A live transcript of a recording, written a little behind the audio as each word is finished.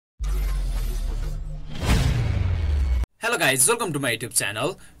Hello guys, welcome to my YouTube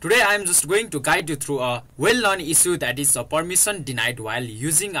channel. Today I am just going to guide you through a well-known issue, that is a permission denied while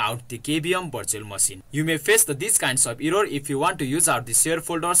using out the KVM virtual machine. You may face these kinds of error if you want to use out the share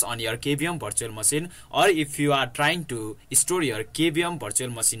folders on your KVM virtual machine, or if you are trying to store your KVM virtual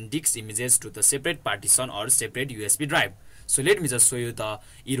machine disk images to the separate partition or separate USB drive. So let me just show you the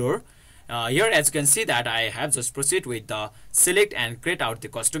error. Here as you can see that I have just proceed with the select and create out the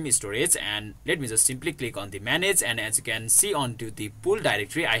custom storage, and let me just simply click on the manage, and as you can see onto the pool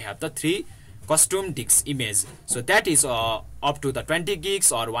directory I have the 3 custom disk image. So that is up to the 20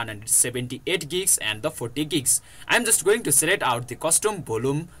 gigs or 178 gigs and the 40 gigs. I'm just going to select out the custom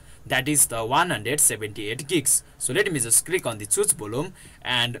volume, that is the 178 gigs. So let me just click on the choose volume,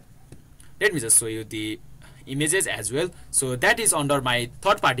 and let me just show you the images as well. So that is under my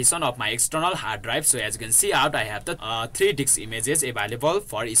third partition of my external hard drive. So as you can see out, I have the 3 disk images available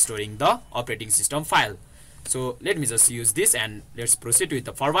for storing the operating system file. So let me just use this, and let's proceed with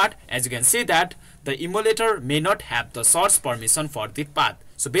the forward. As you can see that the emulator may not have the source permission for the path.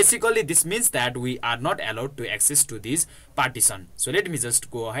 So basically this means that we are not allowed to access to this partition. So let me just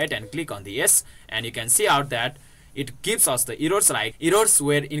go ahead and click on the yes, and you can see out that it gives us the errors like errors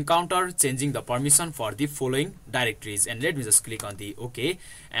were encountered changing the permission for the following directories. And let me just click on the OK,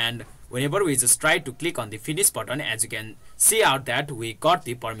 and whenever we just try to click on the finish button, as you can see out that we got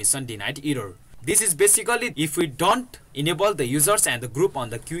the permission denied error. This is basically if we don't enable the users and the group on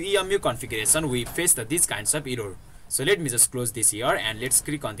the Qemu configuration, we face these kinds of error. So let me just close this here, and let's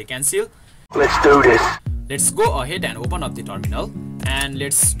click on the cancel. Let's do this. Let's go ahead and open up the terminal, and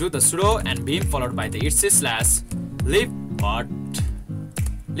let's do the sudo and bin followed by the /libport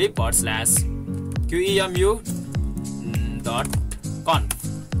qemu.conf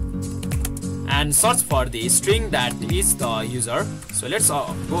and search for the string that is the user. So let's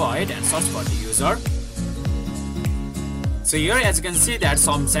go ahead and search for the user. So here as you can see that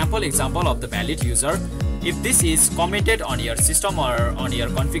some sample example of the valid user. If this is commented on your system or on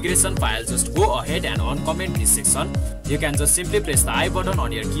your configuration file, just go ahead and uncomment this section. You can just simply press the I button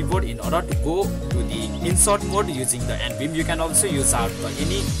on your keyboard in order to go to the insert mode using the NVIM. You can also use out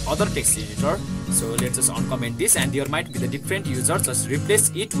any other text editor. So let's just uncomment this, and there might be the different user, just replace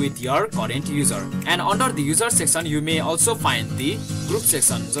it with your current user. And under the user section you may also find the group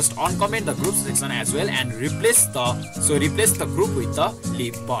section. Just uncomment the group section as well and replace the group with the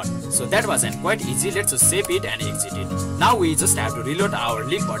libport. So that was quite easy. Let's just save it and exit it. Now we just have to reload our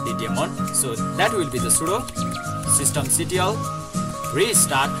libport daemon. So that will be the sudo systemctl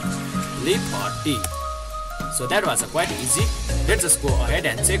restart libport d. So that was quite easy. Let's just go ahead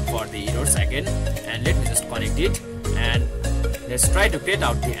and check for the errors again, and let me just connect it, and let's try to create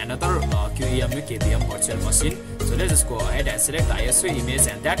out another Qemu KVM virtual machine. So let's just go ahead and select the ISO image,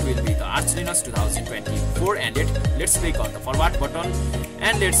 and that will be the Arch Linux 2024, and let's click on the forward button,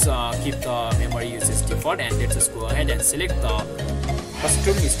 and let's keep the memory usage default, and let's just go ahead and select the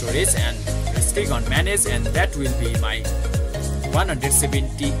custom storage, and let's click on manage, and that will be my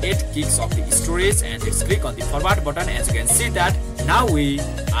 178 gigs of the storage, and let's click on the forward button. As you can see that now we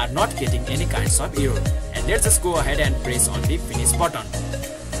are not getting any kinds of error, and let's just go ahead and press on the finish button.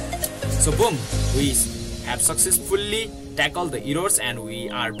 So boom, we have successfully tackled the errors, and we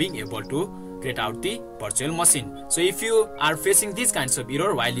are being able to create out the virtual machine. So if you are facing these kinds of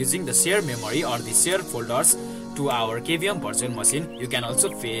error while using the share memory or the share folders to our KVM virtual machine, you can also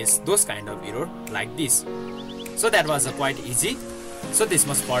face those kind of error like this. So that was quite easy. So this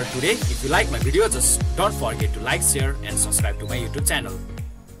much for today. If you like my video, just don't forget to like, share and subscribe to my YouTube channel.